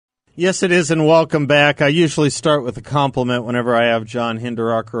Yes, it is, and welcome back. I usually start with a compliment whenever I have John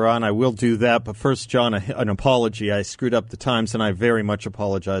Hinderaker on. I will do that, but first, John, an apology. I screwed up the times, and I very much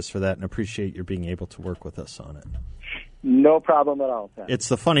apologize for that and appreciate your being able to work with us on it. No problem at all, Pat. It's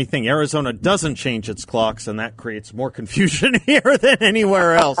the funny thing. Arizona doesn't change its clocks, and that creates more confusion here than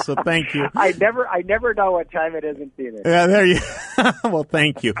anywhere else, so thank you. I never know what time it is in Phoenix. Yeah, there you Well,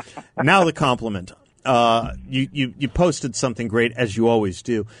 thank you. Now the compliment. You posted something great, as you always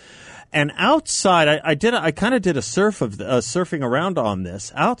do. And outside, I kind of did a surfing around on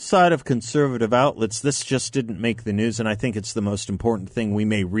this. Outside of conservative outlets, this just didn't make the news, and I think it's the most important thing we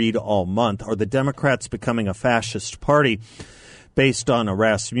may read all month. Are the Democrats becoming a fascist party? Based on a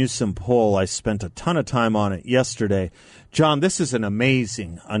Rasmussen poll, I spent a ton of time on it yesterday. John, this is an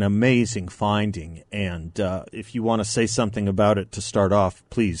amazing finding, and if you want to say something about it to start off,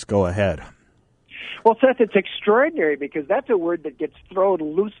 please go ahead. Well, Seth, it's extraordinary because that's a word that gets thrown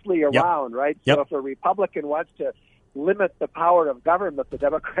loosely around, right? Yep. So if a Republican wants to limit the power of government, the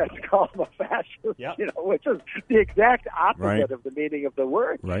Democrats call him a fascist, which is the exact opposite of the meaning of the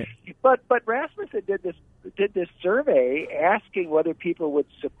word. Right. But Rasmussen did this survey asking whether people would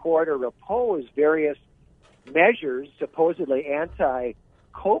support or oppose various measures, supposedly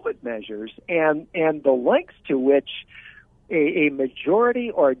anti-COVID measures, and the lengths to which a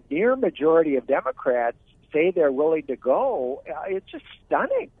majority or near majority of Democrats say they're willing to go, it's just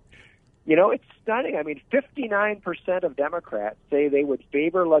stunning. It's stunning. I mean, 59% of Democrats say they would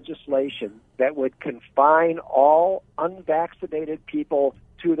favor legislation that would confine all unvaccinated people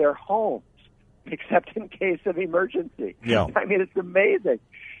to their homes, except in case of emergency. Yeah. I mean, it's amazing.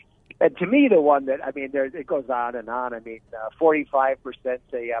 And to me, the one that, it goes on and on. 45%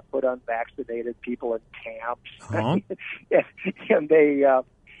 say put unvaccinated people in camps. Uh-huh. And they,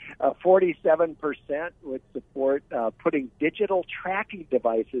 47% would support putting digital tracking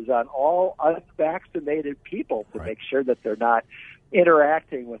devices on all unvaccinated people to make sure that they're not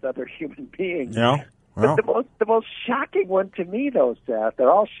interacting with other human beings. Yeah. Well. But the most shocking one to me, though, Seth,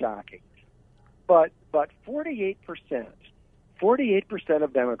 they're all shocking, but 48%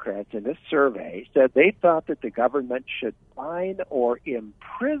 of Democrats in this survey said they thought that the government should fine or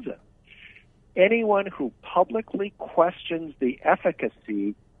imprison anyone who publicly questions the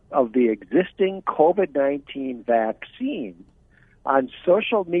efficacy of the existing COVID-19 vaccine on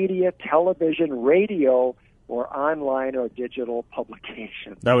social media, television, radio, or online or digital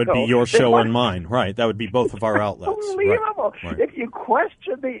publications. That would be your show and mine, right? That would be both of our outlets. Unbelievable. Right. If you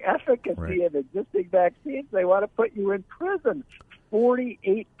question the efficacy of existing vaccines, they want to put you in prison.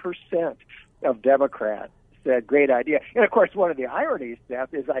 48% of Democrats said, great idea. And, of course, one of the ironies,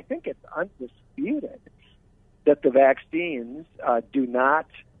 Seth, is I think it's undisputed that the vaccines do not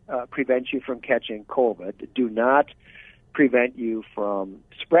prevent you from catching COVID, do not prevent you from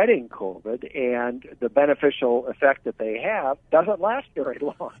spreading COVID, and the beneficial effect that they have doesn't last very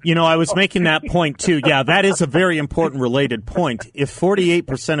long. I was making that point, too. Yeah, that is a very important related point. If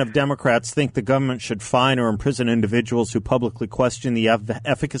 48% of Democrats think the government should fine or imprison individuals who publicly question the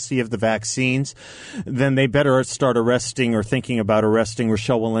efficacy of the vaccines, then they better start arresting or thinking about arresting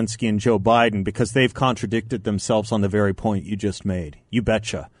Rochelle Walensky and Joe Biden because they've contradicted themselves on the very point you just made. You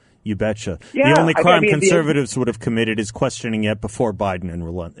betcha. You betcha. Yeah, the only crime conservatives would have committed is questioning it before Biden and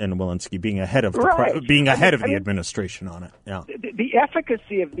Walensky being ahead of the administration on it. Yeah. The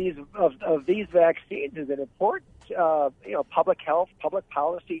efficacy of these vaccines is an important public health, public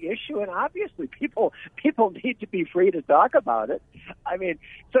policy issue, and obviously people need to be free to talk about it. I mean,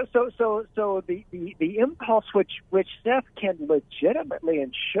 so the impulse which Seth can legitimately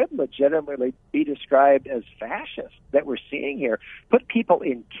and should legitimately be described as fascist that we're seeing here, put people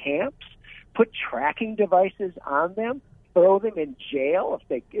in camps, put tracking devices on them, throw them in jail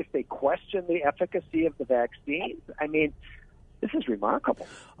if they question the efficacy of the vaccines. I mean, this is remarkable.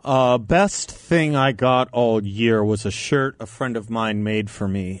 Best thing I got all year was a shirt a friend of mine made for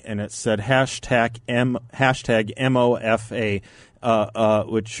me, and it said hashtag MOFA,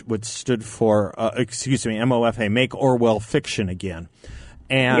 which stood for, MOFA, Make Orwell Fiction Again.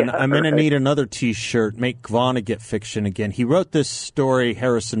 And I'm going to need another T-shirt, Make Vonnegut Fiction Again. He wrote this story,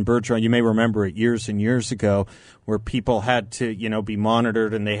 Harrison Bergeron, you may remember it years and years ago, where people had to, be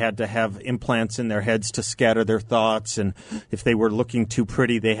monitored and they had to have implants in their heads to scatter their thoughts. And if they were looking too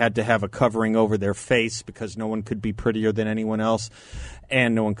pretty, they had to have a covering over their face because no one could be prettier than anyone else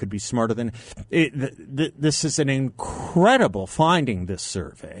and no one could be smarter than this is an incredible finding, this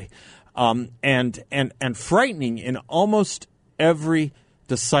survey, and frightening in almost every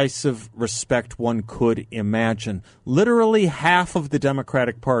decisive respect one could imagine. Literally half of the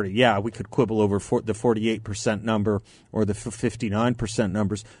Democratic Party. Yeah, we could quibble over the 48% number or the 59%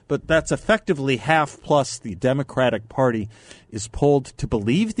 numbers, but that's effectively half plus the Democratic Party is polled to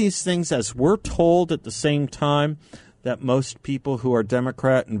believe these things, as we're told at the same time that most people who are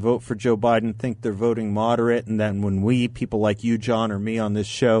Democrat and vote for Joe Biden think they're voting moderate. And then when we, people like you, John, or me on this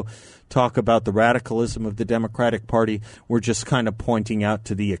show, talk about the radicalism of the Democratic Party, we're just kind of pointing out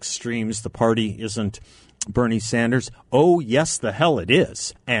to the extremes. The party isn't Bernie Sanders. Oh, yes, the hell it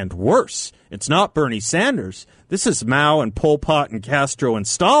is. And worse, it's not Bernie Sanders. This is Mao and Pol Pot and Castro and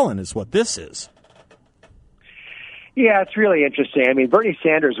Stalin is what this is. Yeah, it's really interesting. I mean, Bernie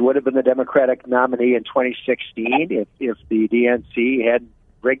Sanders would have been the Democratic nominee in 2016 if the DNC hadn't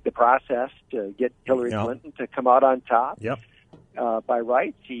rigged the process to get Hillary Clinton to come out on top. Yep. By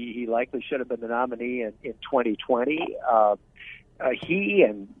rights, he likely should have been the nominee in 2020. He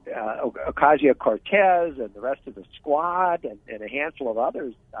and Ocasio-Cortez and the rest of the squad and a handful of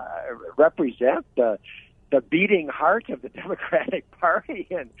others represent the beating heart of the Democratic Party,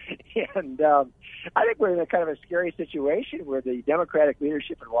 and I think we're in a kind of a scary situation where the Democratic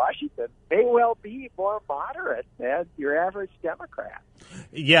leadership in Washington may well be more moderate than your average Democrat.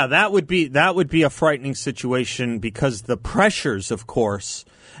 Yeah, that would be a frightening situation because the pressures, of course,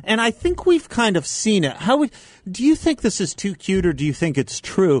 and I think we've kind of seen it. Do you think this is too cute, or do you think it's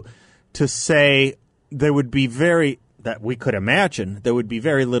true to say there would be very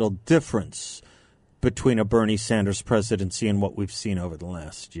little difference between a Bernie Sanders presidency and what we've seen over the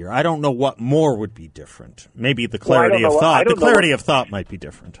last year? I don't know what more would be different. Maybe the clarity of thought. The clarity of thought might be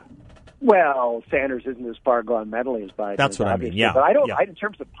different. Well, Sanders isn't as far gone mentally as Biden. That's what I mean. Yeah, but I don't. Yeah. In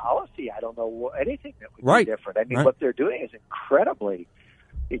terms of policy, I don't know anything that would be different. I mean, what they're doing is incredibly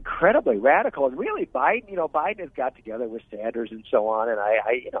radical. And really, Biden has got together with Sanders and so on. And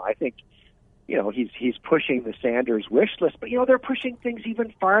I think, he's pushing the Sanders wish list. But they're pushing things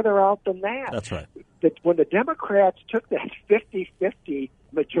even farther out than that. That's right. When the Democrats took that 50-50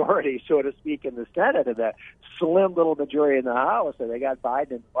 majority, so to speak, in the Senate and that slim little majority in the House, and they got Biden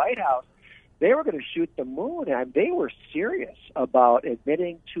in the White House, they were going to shoot the moon, and they were serious about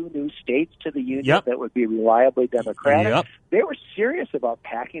admitting 2 new states to the Union that would be reliably Democratic. Yep. They were serious about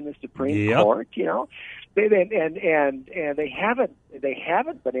packing the Supreme Court. They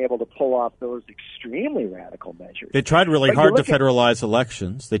haven't been able to pull off those extremely radical measures. They tried really hard to federalize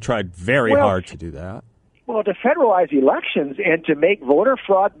elections. They tried very hard to do that. Well, to federalize elections and to make voter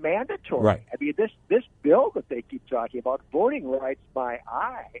fraud mandatory. Right. I mean, this bill that they keep talking about, voting rights by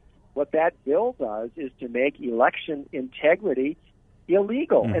eye, what that bill does is to make election integrity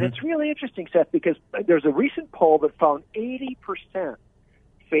illegal. Mm-hmm. And it's really interesting, Seth, because there's a recent poll that found 80%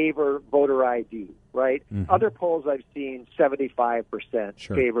 favor voter ID, right? Mm-hmm. Other polls I've seen, 75%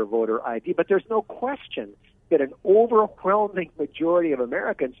 favor voter ID. But there's no question that an overwhelming majority of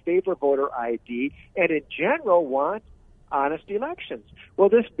Americans favor voter ID and in general want honest elections. Well,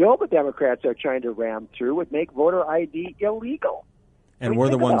 this bill the Democrats are trying to ram through would make voter ID illegal. And we're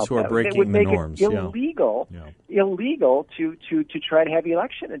the ones who are breaking the norms. It would make it illegal to try to have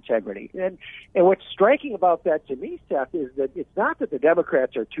election integrity. And what's striking about that to me, Seth, is that it's not that the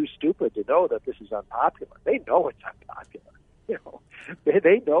Democrats are too stupid to know that this is unpopular. They know it's unpopular.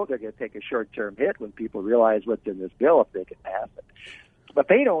 They know they're going to take a short-term hit when people realize what's in this bill if they can pass it. But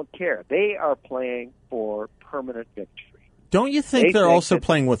they don't care. They are playing for permanent victory. Don't you think they're also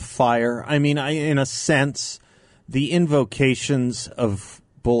playing with fire? I mean, in a sense, the invocations of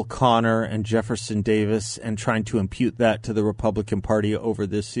Bull Connor and Jefferson Davis and trying to impute that to the Republican Party over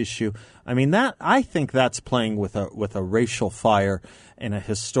this issue. I mean, I think that's playing with a racial fire and a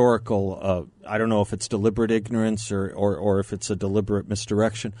historical. I don't know if it's deliberate ignorance or if it's a deliberate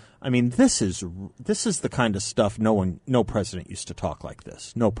misdirection. I mean, this is the kind of stuff no president used to talk like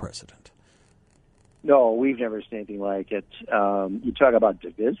this. No president. No, we've never seen anything like it. You talk about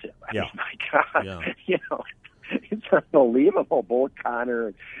divisive. I mean, my God, it's unbelievable. Bull Connor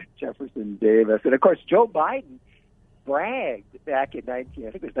and Jefferson Davis. And, of course, Joe Biden bragged back in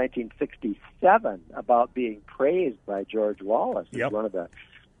 1967 about being praised by George Wallace as one of the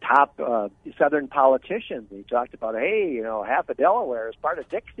top Southern politicians. He talked about, hey, half of Delaware is part of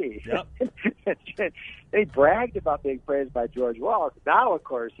Dixie. Yep. They bragged about being praised by George Wallace. Now, of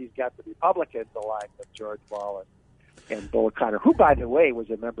course, he's got the Republicans aligned with George Wallace and Bull Connor, who, by the way, was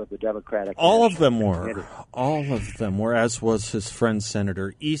a member of the Democratic All of them were, as was his friend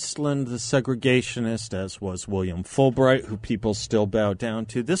Senator Eastland, the segregationist, as was William Fulbright, who people still bow down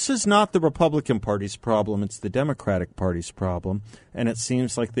to. This is not the Republican Party's problem. It's the Democratic Party's problem. And it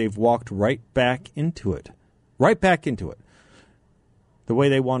seems like they've walked right back into it. The way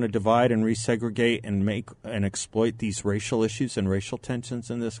they want to divide and resegregate and make and exploit these racial issues and racial tensions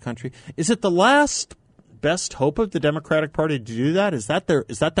in this country. Is it the last best hope of the Democratic Party to do that? Is that their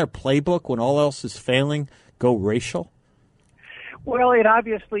playbook when all else is failing? Go racial? Well, it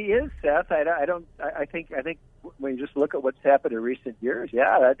obviously is, Seth. I think when you just look at what's happened in recent years,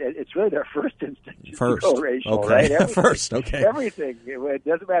 it's really their first instinct to go racial, okay. right? Everything. It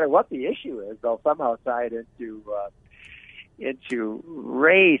doesn't matter what the issue is; they'll somehow tie it into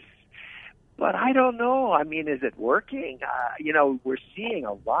race. But I don't know. I mean, is it working? We're seeing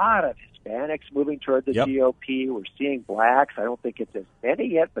a lot of Hispanics moving toward the GOP. We're seeing blacks. I don't think it's as many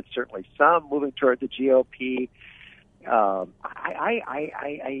yet, but certainly some moving toward the GOP. I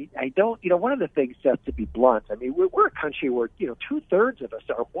don't. One of the things, Seth, to be blunt, I mean, we're a country where 2/3 of us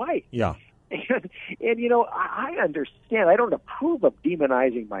are white. Yeah. And I understand. I don't approve of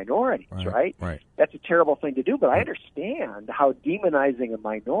demonizing minorities, right? Right. That's a terrible thing to do, but I understand how demonizing a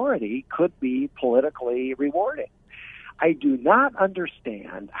minority could be politically rewarding. I do not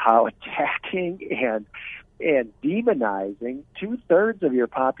understand how attacking and demonizing 2/3 of your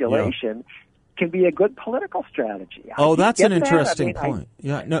population can be a good political strategy. That's an interesting point.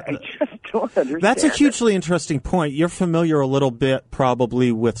 I just don't understand. That's a hugely interesting point. You're familiar a little bit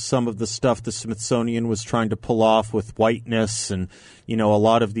probably with some of the stuff the Smithsonian was trying to pull off with whiteness and, a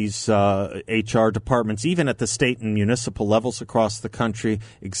lot of these HR departments, even at the state and municipal levels across the country,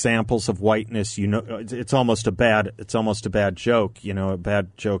 examples of whiteness. It's almost a bad joke, a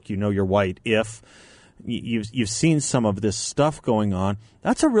bad joke, you're white if. You've seen some of this stuff going on.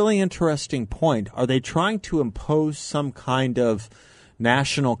 That's a really interesting point. Are they trying to impose some kind of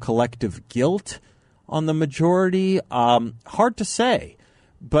national collective guilt on the majority? Hard to say,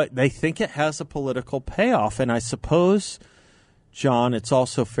 but they think it has a political payoff. And I suppose, John, it's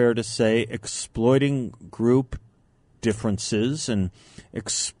also fair to say exploiting group differences and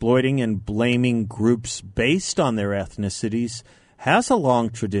exploiting and blaming groups based on their ethnicities has a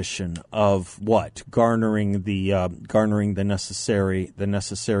long tradition of garnering the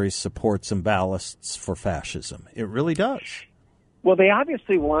necessary supports and ballasts for fascism. It really does. Well, they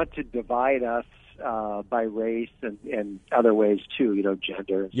obviously want to divide us by race and other ways too.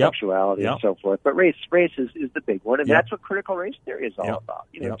 Gender and sexuality and so forth. But race is the big one, and that's what critical race theory is all about.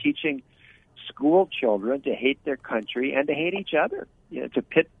 Teaching school children to hate their country and to hate each other. To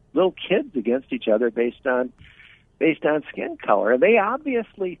pit little kids against each other based on skin color. And they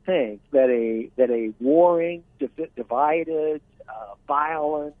obviously think that a warring, divided,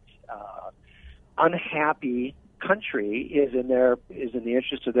 violent, unhappy country is in the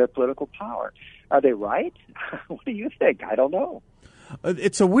interest of their political power. Are they right? What do you think? I don't know.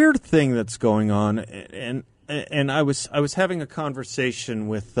 It's a weird thing that's going on, and I was having a conversation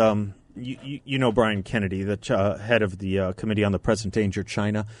with Brian Kennedy, the head of the Committee on the Present Danger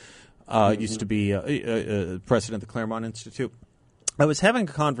China. Used to be president of the Claremont Institute. I was having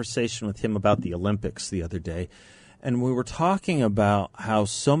a conversation with him about the Olympics the other day, and we were talking about how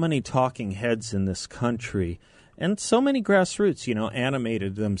so many talking heads in this country and so many grassroots,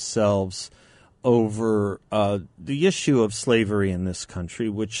 animated themselves over the issue of slavery in this country,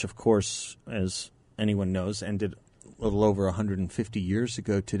 which, of course, as anyone knows, ended a little over 150 years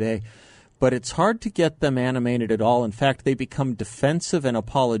ago today. But it's hard to get them animated at all. In fact, they become defensive and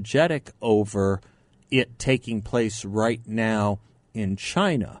apologetic over it taking place right now in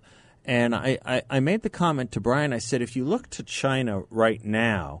China. And I made the comment to Brian, I said, if you look to China right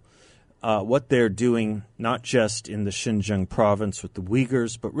now, what they're doing, not just in the Xinjiang province with the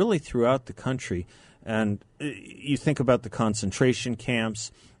Uyghurs, but really throughout the country, and you think about the concentration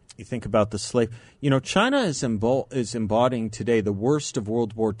camps, you think about the slave. China is embodying today the worst of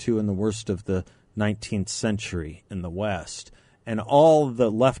World War II and the worst of the 19th century in the West. And all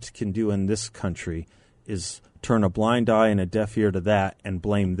the left can do in this country is turn a blind eye and a deaf ear to that and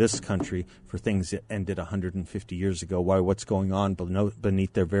blame this country for things that ended 150 years ago, why what's going on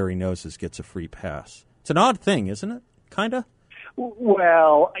beneath their very noses gets a free pass. It's an odd thing, isn't it? Kind of?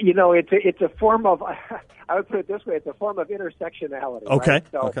 Well, it's a form of, I would put it this way, it's a form of intersectionality. Okay,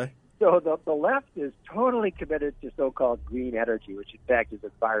 right? So the left is totally committed to so-called green energy, which in fact is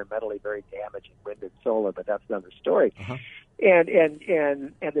environmentally very damaging, wind and solar, but that's another story. Uh-huh. And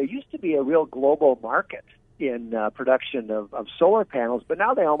there used to be a real global market in production of solar panels, but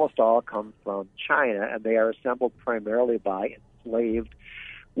now they almost all come from China, and they are assembled primarily by enslaved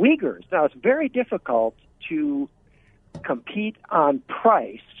Uyghurs. Now, it's very difficult to compete on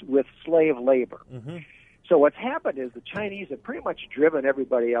price with slave labor. Mm-hmm. So what's happened is the Chinese have pretty much driven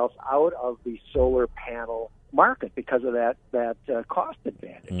everybody else out of the solar panel market because of that cost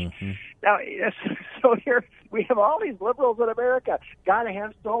advantage. Mm-hmm. Now, so here we we have all these liberals in America. Got to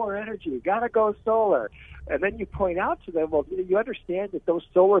have solar energy. Got to go solar. And then you point out to them, well, you understand that those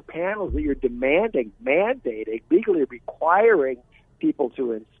solar panels that you're demanding, mandating, legally requiring people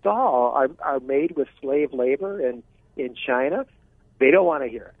to install are made with slave labor in China. They don't want to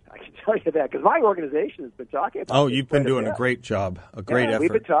hear it. I can tell you that because my organization has been talking about this. You've been doing a great job, a great effort.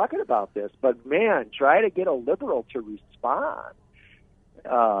 We've been talking about this. But, man, try to get a liberal to respond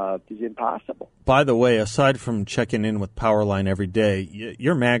is impossible. By the way, aside from checking in with Powerline every day,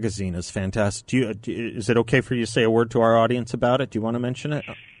 your magazine is fantastic. Is it okay for you to say a word to our audience about it? Do you want to mention it?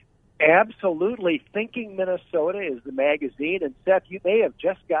 Absolutely. Thinking Minnesota is the magazine. And, Seth, you may have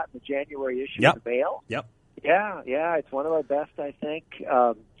just gotten the January issue of the mail. Yep. Yeah, it's one of our best, I think.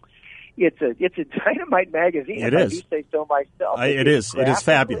 It's a dynamite magazine. It is. I do say so myself. It is. It is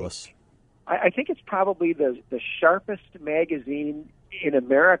fabulous. I think it's probably the sharpest magazine in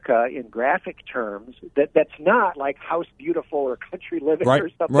America in graphic terms that's not like House Beautiful or Country Living or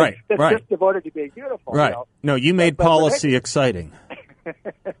something that's just devoted to being beautiful. Right. You know? No, you made policy exciting.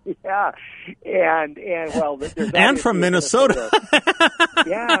 Yeah, and well, and from Minnesota.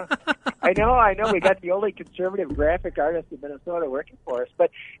 Yeah, I know. We got the only conservative graphic artist in Minnesota working for us,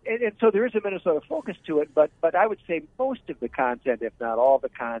 but and so there is a Minnesota focus to it. But I would say most of the content, if not all the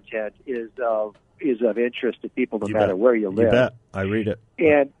content, is of interest to people no matter where you live. You bet. I read it.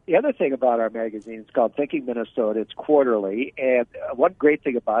 And the other thing about our magazine, it's called Thinking Minnesota. It's quarterly, and one great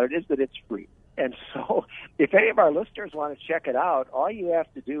thing about it is that it's free. And so if any of our listeners want to check it out, all you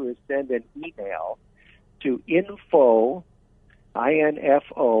have to do is send an email to info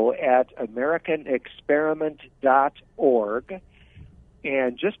at americanexperiment.org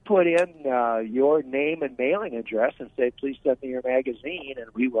and just put in your name and mailing address and say, please send me your magazine, and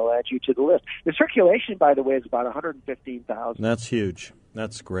we will add you to the list. The circulation, by the way, is about 115,000. That's huge.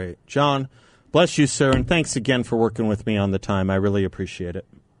 That's great. John, bless you, sir, and thanks again for working with me on the time. I really appreciate it.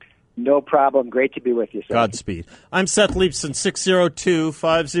 No problem. Great to be with you, sir. Godspeed. I'm Seth Leibsohn,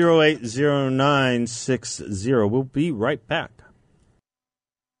 602-508-0960. We'll be right back.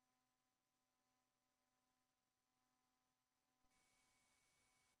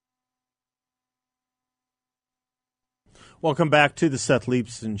 Welcome back to the Seth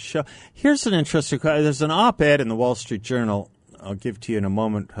Leibsohn Show. Here's an interesting question. There's an op-ed in the Wall Street Journal I'll give to you in a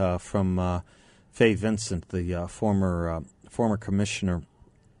moment from Fay Vincent, the former commissioner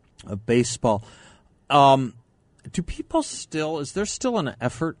of baseball. Do people is there still an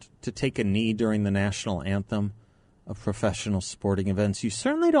effort to take a knee during the national anthem of professional sporting events? You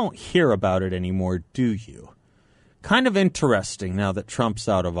certainly don't hear about it anymore, do you? Kind of interesting now that Trump's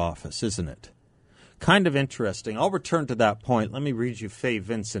out of office, isn't it? Kind of interesting. I'll return to that point. Let me read you Fay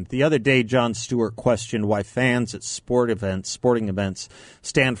Vincent. The other day, Jon Stewart questioned why fans at sporting events,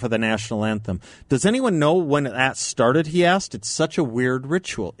 stand for the national anthem. Does anyone know when that started, he asked. It's such a weird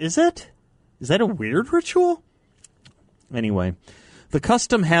ritual. Is it? Is that a weird ritual? Anyway, the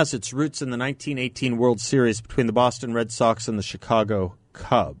custom has its roots in the 1918 World Series between the Boston Red Sox and the Chicago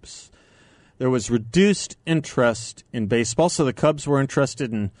Cubs. There was reduced interest in baseball, so the Cubs were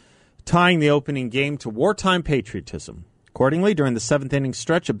interested in tying the opening game to wartime patriotism. Accordingly, during the seventh inning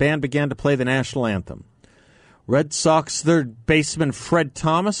stretch, a band began to play the national anthem. Red Sox third baseman Fred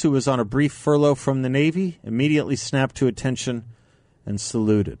Thomas, who was on a brief furlough from the Navy, immediately snapped to attention and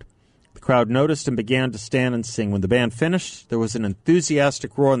saluted. The crowd noticed and began to stand and sing. When the band finished, there was an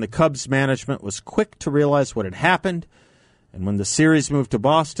enthusiastic roar, and the Cubs management was quick to realize what had happened. And when the series moved to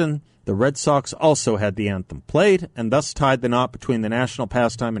Boston, the Red Sox also had the anthem played and thus tied the knot between the national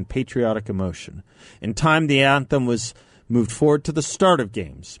pastime and patriotic emotion. In time, the anthem was moved forward to the start of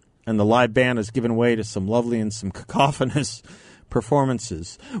games, and the live band has given way to some lovely and some cacophonous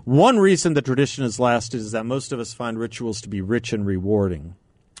performances. One reason the tradition has lasted is that most of us find rituals to be rich and rewarding.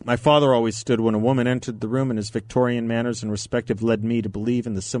 My father always stood when a woman entered the room, and his Victorian manners and perspective led me to believe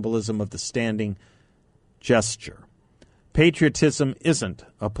in the symbolism of the standing gesture. Patriotism isn't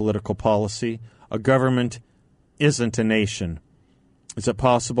a political policy. A government isn't a nation. Is it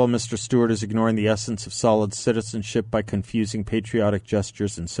possible Mr. Stewart is ignoring the essence of solid citizenship by confusing patriotic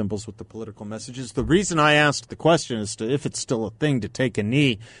gestures and symbols with the political messages? The reason I asked the question as to if it's still a thing to take a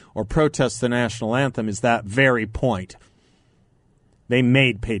knee or protest the national anthem is that very point. They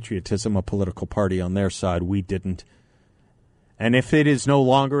made patriotism a political party on their side. We didn't. And if it is no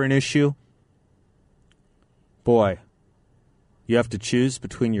longer an issue, boy, you have to choose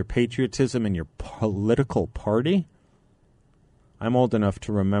between your patriotism and your political party? I'm old enough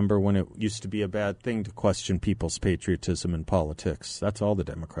to remember when it used to be a bad thing to question people's patriotism in politics. That's all the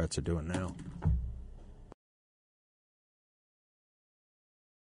Democrats are doing now.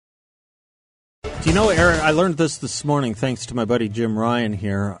 Do you know, Eric, I learned this morning thanks to my buddy Jim Ryan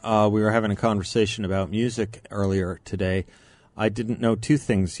here. We were having a conversation about music earlier today. I didn't know two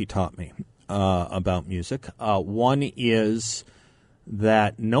things he taught me about music. One is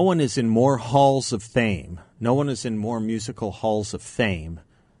that no one is in more halls of fame, no one is in more musical halls of fame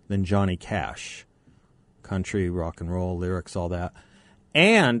than Johnny Cash. Country, rock and roll, lyrics, all that.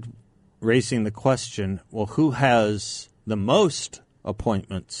 And raising the question, well, who has the most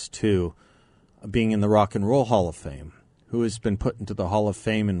appointments to being in the Rock and Roll Hall of Fame? Who has been put into the Hall of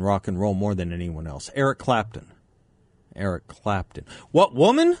Fame in rock and roll more than anyone else? Eric Clapton. Eric Clapton. What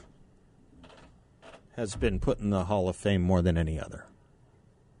woman has been put in the Hall of Fame more than any other?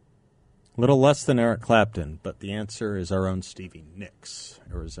 A little less than Eric Clapton, but the answer is our own Stevie Nicks,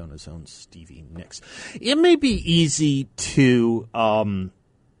 Arizona's own Stevie Nicks. It may be easy to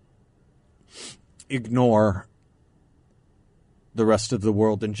ignore the rest of the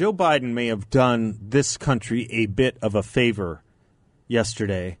world, and Joe Biden may have done this country a bit of a favor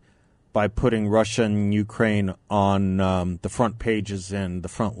yesterday by putting Russia and Ukraine on the front pages and the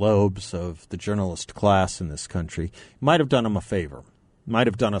front lobes of the journalist class in this country. Might have done him a favor. Might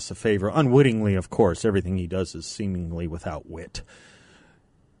have done us a favor. Unwittingly, of course. Everything he does is seemingly without wit.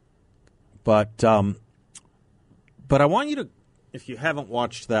 But I want you to, if you haven't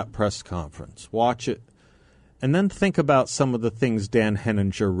watched that press conference, watch it. And then think about some of the things Dan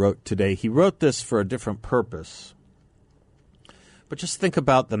Henninger wrote today. He wrote this for a different purpose. But just think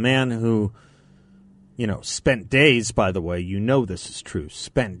about the man who, spent days, by the way, this is true,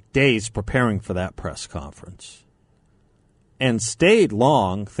 spent days preparing for that press conference. And stayed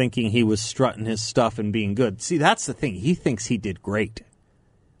long thinking he was strutting his stuff and being good. See, that's the thing. He thinks he did great.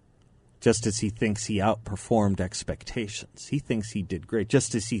 Just as he thinks he outperformed expectations. He thinks he did great,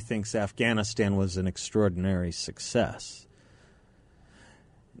 just as he thinks Afghanistan was an extraordinary success.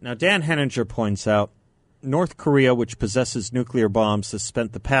 Now, Dan Henninger points out, North Korea, which possesses nuclear bombs, has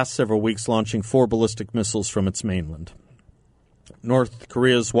spent the past several weeks launching 4 ballistic missiles from its mainland. North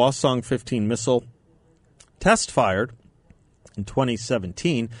Korea's Hwasong-15 missile, test-fired in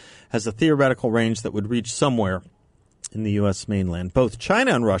 2017, has a theoretical range that would reach somewhere in the U.S. mainland. Both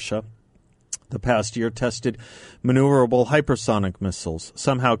China and Russia the past year tested maneuverable hypersonic missiles,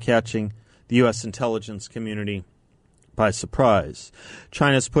 somehow catching the U.S. intelligence community by surprise.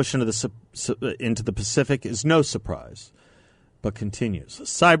 China's push into the Pacific is no surprise, but continues.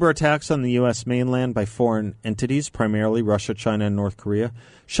 Cyber attacks on the U.S. mainland by foreign entities, primarily Russia, China, and North Korea,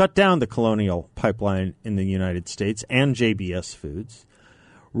 shut down the Colonial Pipeline in the United States and JBS Foods.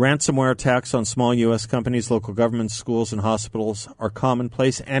 Ransomware attacks on small U.S. companies, local governments, schools, and hospitals are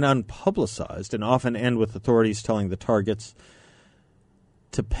commonplace and unpublicized and often end with authorities telling the targets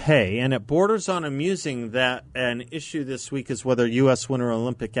to pay. And it borders on amusing that an issue this week is whether U.S. Winter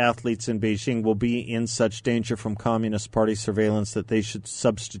Olympic athletes in Beijing will be in such danger from Communist Party surveillance that they should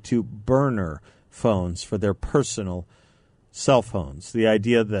substitute burner phones for their personal cell phones. The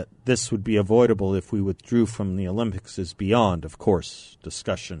idea that this would be avoidable if we withdrew from the Olympics is beyond, of course,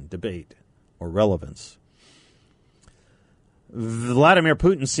 discussion, debate, or relevance. Vladimir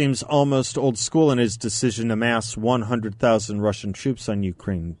Putin seems almost old school in his decision to mass 100,000 Russian troops on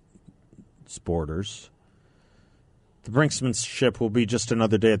Ukraine's borders. The brinksmanship will be just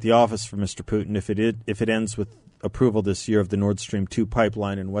another day at the office for Mr. Putin if it ends with approval this year of the Nord Stream 2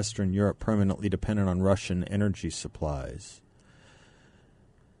 pipeline in Western Europe permanently dependent on Russian energy supplies.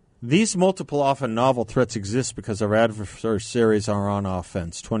 These multiple, often novel threats exist because our adversaries are on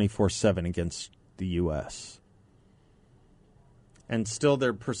offense 24/7 against the U.S. And still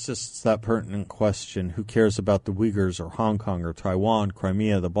there persists that pertinent question, who cares about the Uyghurs or Hong Kong or Taiwan,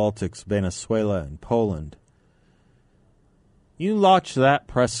 Crimea, the Baltics, Venezuela, and Poland? You watched that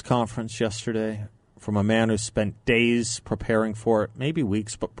press conference yesterday from a man who spent days preparing for it, maybe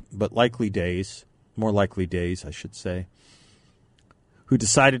weeks, but likely days, more likely days, I should say, who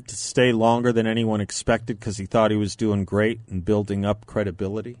decided to stay longer than anyone expected because he thought he was doing great and building up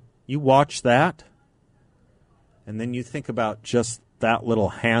credibility. You watch that, and then you think about just that little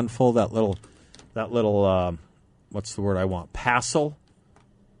handful, that little, what's the word I want, passel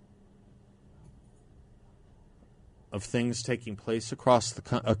of things taking place across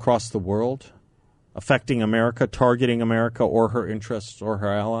the world, affecting America, targeting America or her interests or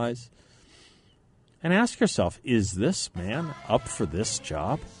her allies. And ask yourself, is this man up for this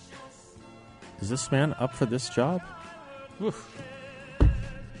job? Is this man up for this job? Oof.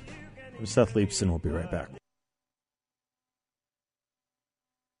 I'm Seth Leibson. We'll be right back.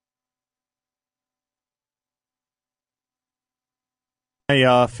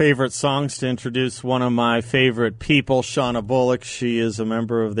 My favorite songs to introduce one of my favorite people, Shauna Bullock. She is a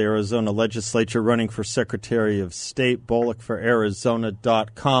member of the Arizona legislature running for Secretary of State.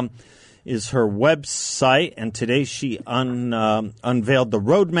 BullockForArizona.com is her website, and today she unveiled the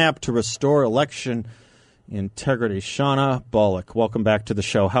roadmap to restore election integrity. Shauna Bullock, welcome back to the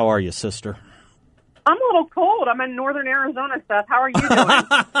show. How are you, sister? I'm a little cold. I'm in northern Arizona, Seth. How are you doing?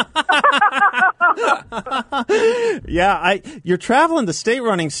 Yeah, you're traveling the state,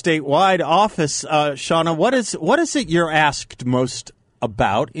 running statewide office. Shauna, what is it you're asked most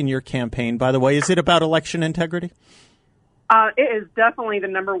about in your campaign, by the way? Is it about election integrity? It is definitely the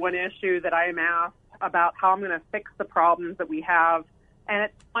number one issue that I am asked about, how I'm going to fix the problems that we have. And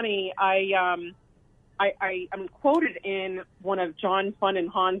it's funny, I'm quoted in one of John Fund and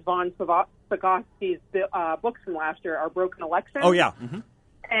Hans von Spakovsky's books from last year, Our Broken Election. Oh, yeah. Mm-hmm.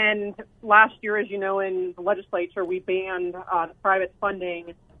 And last year, as you know, in the legislature, we banned private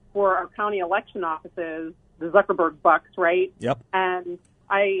funding for our county election offices, the Zuckerberg bucks, right? Yep. And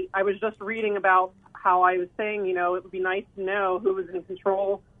I was just reading about how I was saying, it would be nice to know who was in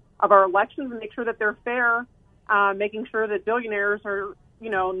control of our elections and make sure that they're fair, making sure that billionaires are,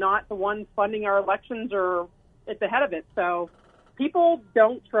 not the ones funding our elections or at the head of it. So people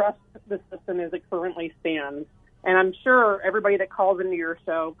don't trust the system as it currently stands. And I'm sure everybody that calls into your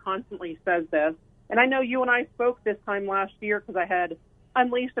show constantly says this. And I know you and I spoke this time last year because I had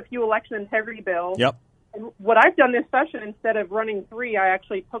unleashed a few election integrity bills. Yep. And what I've done this session, instead of running three, I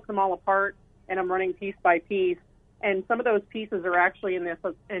actually took them all apart and I'm running piece by piece. And some of those pieces are actually in this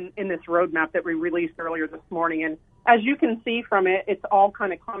roadmap that we released earlier this morning. And as you can see from it, it's all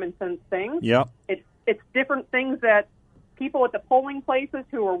kind of common sense things. Yep. It's different things that people at the polling places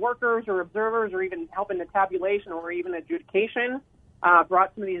who are workers or observers or even helping the tabulation or even adjudication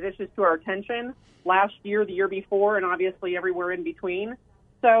brought some of these issues to our attention last year, the year before, and obviously everywhere in between.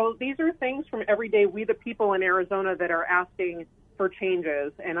 So these are things from everyday we the people in Arizona that are asking for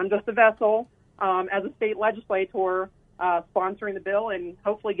changes. And I'm just a vessel as a state legislator sponsoring the bill and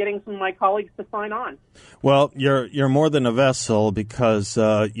hopefully getting some of my colleagues to sign on. Well, you're more than a vessel because,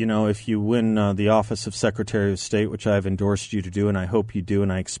 if you win the office of Secretary of State, which I've endorsed you to do, and I hope you do,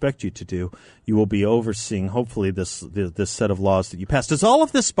 and I expect you to do, you will be overseeing, hopefully, this set of laws that you passed. Does all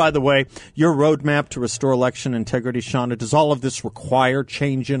of this, by the way, your roadmap to restore election integrity, Shauna, does all of this require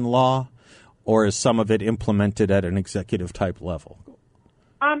change in law, or is some of it implemented at an executive-type level?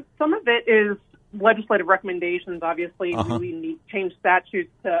 Some of it is legislative recommendations. Obviously, we need to change statutes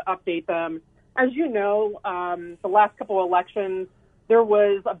to update them. As you know, the last couple of elections, there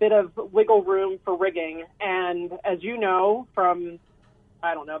was a bit of wiggle room for rigging. And as you know, from,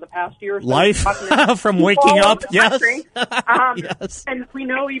 the past year or so. Life from waking up, yes. Yes. And we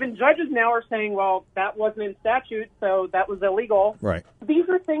know even judges now are saying, well, that wasn't in statute, so that was illegal. Right. These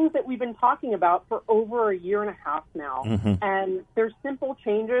are things that we've been talking about for over a year and a half now. Mm-hmm. And there's simple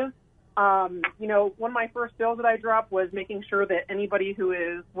changes. One of my first bills that I dropped was making sure that anybody who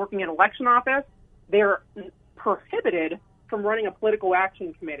is working in election office, they're prohibited from running a political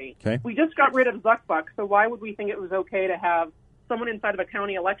action committee. Okay. We just got rid of Zuckbuck, so why would we think it was okay to have someone inside of a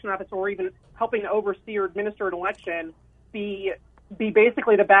county election office or even helping to oversee or administer an election be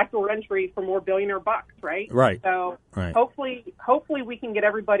basically the backdoor entry for more billionaire bucks, right? Right. So right. Hopefully we can get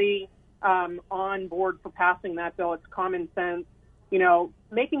everybody on board for passing that bill. It's common sense.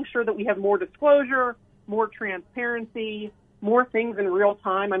 Making sure that we have more disclosure, more transparency, more things in real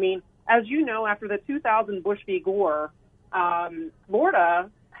time. I mean, as you know, after the 2000 Bush v. Gore,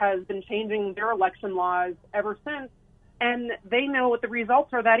 Florida has been changing their election laws ever since, and they know what the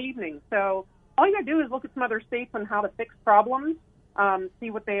results are that evening. So all you got to do is look at some other states on how to fix problems, see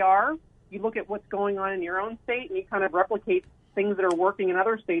what they are. You look at what's going on in your own state, and you kind of replicate things that are working in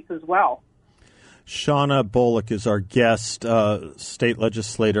other states as well. Shauna Bullock is our guest, state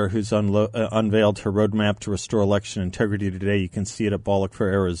legislator who's unveiled her roadmap to restore election integrity today. You can see it at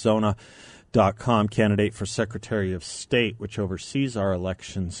BullockForArizona.com, candidate for Secretary of State, which oversees our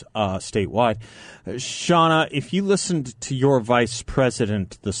elections statewide. Shauna, if you listened to your vice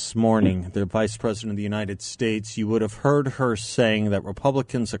president this morning, the vice president of the United States, you would have heard her saying that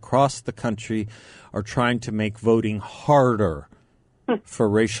Republicans across the country are trying to make voting harder for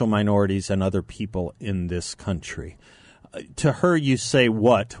racial minorities and other people in this country. To her, you say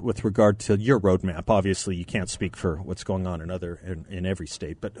what with regard to your roadmap? Obviously, you can't speak for what's going on in every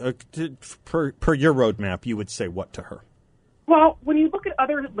state, but per your roadmap, you would say what to her? Well, when you look at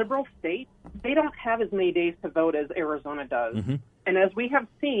other liberal states, they don't have as many days to vote as Arizona does. Mm-hmm. And as we have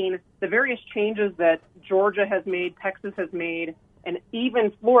seen, the various changes that Georgia has made, Texas has made, and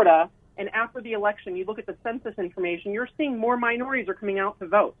even Florida, And after the election, you look at the census information, you're seeing more minorities are coming out to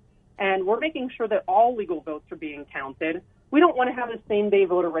vote. And we're making sure that all legal votes are being counted. We don't want to have the same-day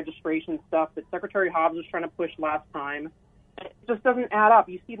voter registration stuff that Secretary Hobbs was trying to push last time. It just doesn't add up.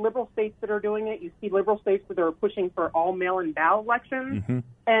 You see liberal states that are doing it. You see liberal states that are pushing for all mail-in ballot elections. Mm-hmm.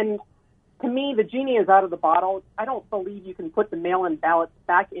 And to me, the genie is out of the bottle. I don't believe you can put the mail-in ballots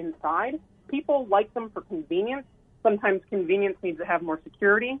back inside. People like them for convenience. Sometimes convenience needs to have more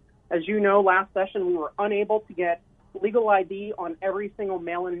security. As you know, last session we were unable to get legal ID on every single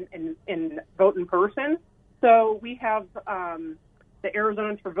mail-in and vote in person. So we have the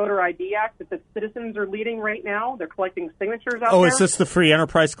Arizonans for Voter ID Act that the citizens are leading right now. They're collecting signatures out there. Oh, is this the Free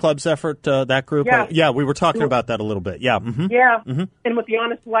Enterprise Club's effort, that group? Yeah. Yeah, we were talking about that a little bit. Yeah. Mm-hmm. Yeah, Mm-hmm. and with the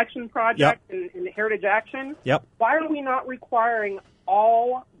Honest Election Project and the Heritage Action, Yep. why are we not requiring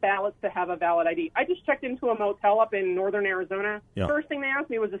all ballots to have a valid ID? I just checked into a motel up in northern Arizona. Yep. First thing they asked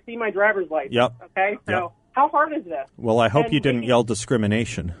me was to see my driver's license. Yep. Okay, so Yep. how hard is this? Well, I hope And you didn't maybe- yell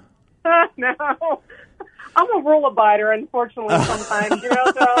discrimination. No. I'm a rule abider, unfortunately, sometimes, so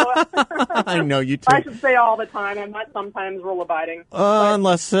I know you too. I should say all the time. I'm not sometimes rule abiding.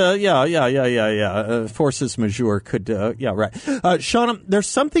 Unless, forces majeure could, right. Shauna, there's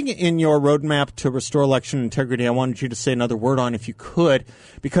something in your roadmap to restore election integrity I wanted you to say another word on, if you could,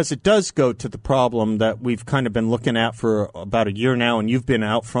 because it does go to the problem that we've kind of been looking at for about a year now, and you've been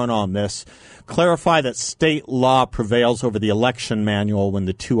out front on this. Clarify that state law prevails over the election manual when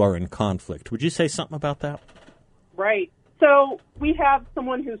the two are in conflict. Would you say something about that? Right. So we have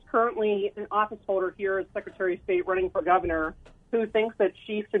someone who's currently an office holder here as Secretary of State running for governor who thinks that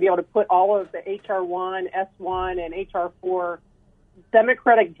she should be able to put all of the HR1, S1, and HR4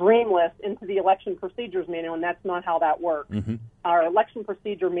 Democratic dream list into the election procedures manual, and that's not how that works. Mm-hmm. Our election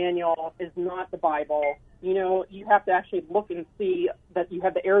procedure manual is not the Bible. You have to actually look and see that you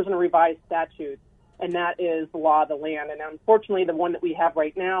have the Arizona Revised Statutes, and that is the law of the land. And unfortunately, the one that we have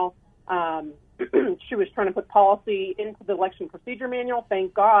right now, she was trying to put policy into the election procedure manual.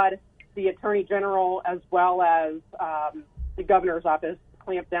 Thank God the Attorney General as well as the governor's office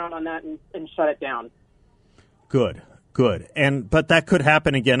clamped down on that and shut it down. Good. But that could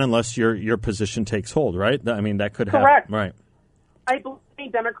happen again unless your position takes hold, right? I mean, that could happen. Correct. Right. I believe any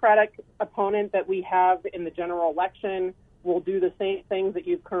Democratic opponent that we have in the general election will do the same things that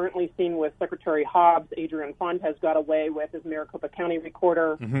you've currently seen with Secretary Hobbs. Adrian Fontes got away with as Maricopa County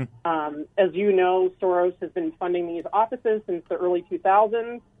Recorder. Mm-hmm. As you know, Soros has been funding these offices since the early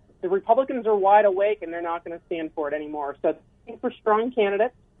 2000s. The Republicans are wide awake, and they're not going to stand for it anymore. So looking for strong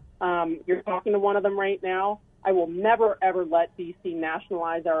candidates. You're talking to one of them right now. I will never, ever let D.C.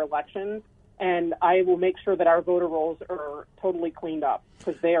 nationalize our elections, and I will make sure that our voter rolls are totally cleaned up,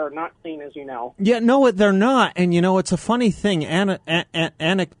 because they are not clean, as you know. Yeah, no, they're not. And, it's a funny thing.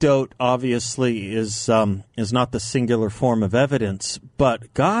 Anecdote, obviously, is not the singular form of evidence.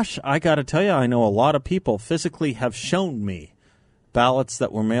 But, gosh, I got to tell you, I know a lot of people physically have shown me ballots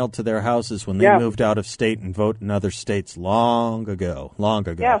that were mailed to their houses when they moved out of state and vote in other states long ago.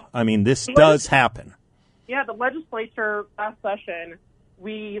 Yeah. I mean, this does happen. Yeah, the legislature last session,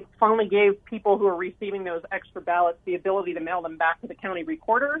 we finally gave people who are receiving those extra ballots the ability to mail them back to the county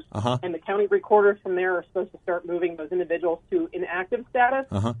recorders. Uh-huh. And the county recorders from there are supposed to start moving those individuals to inactive status.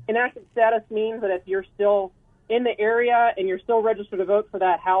 Uh-huh. Inactive status means that if you're still in the area and you're still registered to vote for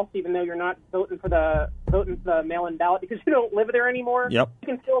that house, even though you're not voting for the mail-in ballot because you don't live there anymore, Yep. you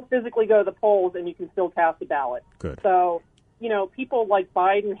can still physically go to the polls and you can still cast a ballot. Good. So, people like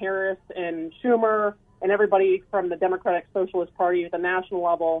Biden, Harris, and Schumer, and everybody from the Democratic Socialist Party at the national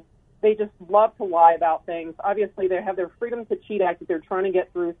level, they just love to lie about things. Obviously, they have their Freedom to Cheat Act that they're trying to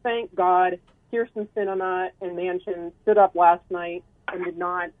get through. Thank God Kirsten Sinema and Manchin stood up last night and did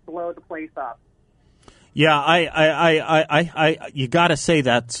not blow the place up. Yeah, I you got to say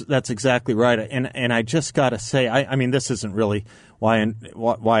that's exactly right, and I just got to say, I mean, this isn't really why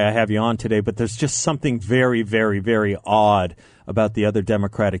I have you on today, but there's just something very, very, very odd about the other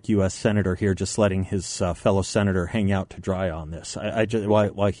Democratic U.S. senator here just letting his fellow senator hang out to dry on this.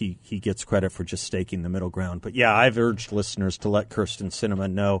 Why he gets credit for just staking the middle ground. But yeah, I've urged listeners to let Kirsten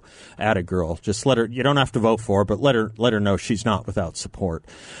Sinema know, atta girl. Just let her. You don't have to vote for her, but let her know she's not without support.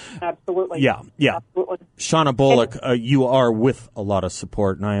 Absolutely. Yeah. Absolutely. Shauna Bolick, you are with a lot of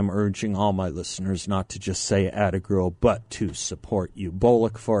support, and I am urging all my listeners not to just say atta girl, but to support you.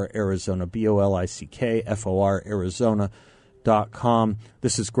 Bolick for Arizona, BOLICK, Arizona.com.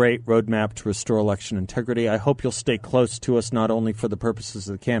 This is great. Roadmap to restore election integrity. I hope you'll stay close to us, not only for the purposes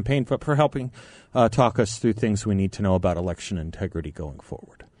of the campaign, but for helping talk us through things we need to know about election integrity going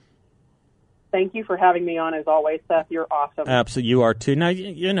forward. Thank you for having me on, as always, Seth. You're awesome. Absolutely, you are too.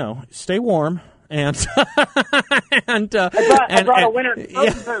 Now, stay warm. And I brought a winter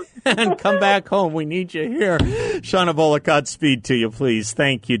coat. And come back home. We need you here. Shauna Volek, Godspeed to you, please.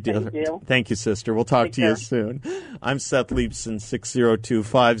 Thank you, dear. Thank you. Thank you, sister. We'll talk to you soon. I'm Seth Leibson,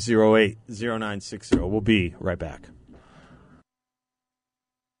 602-508-0960. We'll be right back.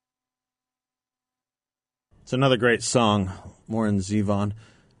 It's another great song, Warren Zevon.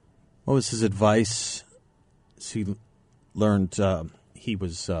 What was his advice? He learned he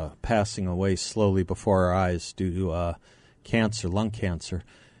was passing away slowly before our eyes due to cancer, lung cancer.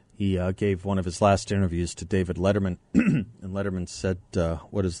 He gave one of his last interviews to David Letterman, and Letterman said,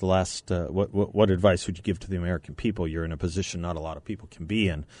 "What is the last? What advice would you give to the American people? You're in a position not a lot of people can be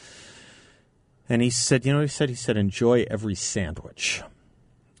in." And he said, "He said, enjoy every sandwich.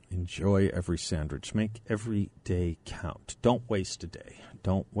 Enjoy every sandwich. Make every day count. Don't waste a day.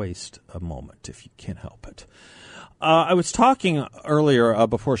 Don't waste a moment if you can't help it." I was talking earlier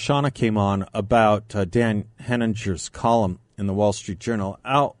before Shauna came on about Dan Henninger's column in the Wall Street Journal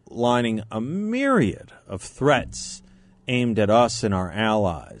outlining a myriad of threats aimed at us and our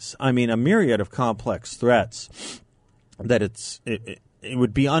allies. I mean, a myriad of complex threats that it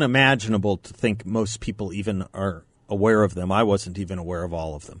would be unimaginable to think most people even are aware of them. I wasn't even aware of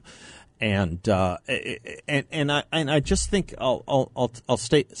all of them. And I just think I'll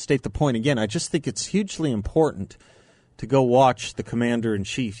state the point again. I just think it's hugely important to go watch the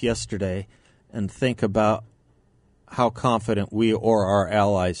Commander-in-Chief yesterday and think about how confident we or our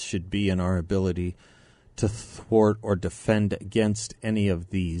allies should be in our ability to thwart or defend against any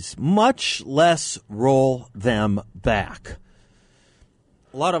of these, much less roll them back.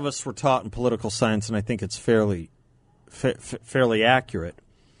 A lot of us were taught in political science, and I think it's fairly accurate,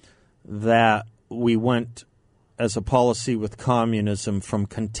 that we went as a policy with communism from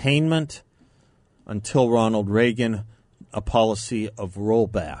containment until Ronald Reagan, a policy of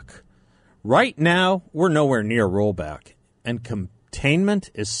rollback. Right now, we're nowhere near rollback, and containment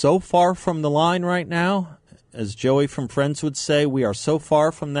is so far from the line right now. As Joey from Friends would say, we are so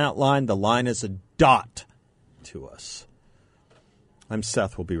far from that line, the line is a dot to us. I'm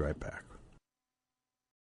Seth. We'll be right back.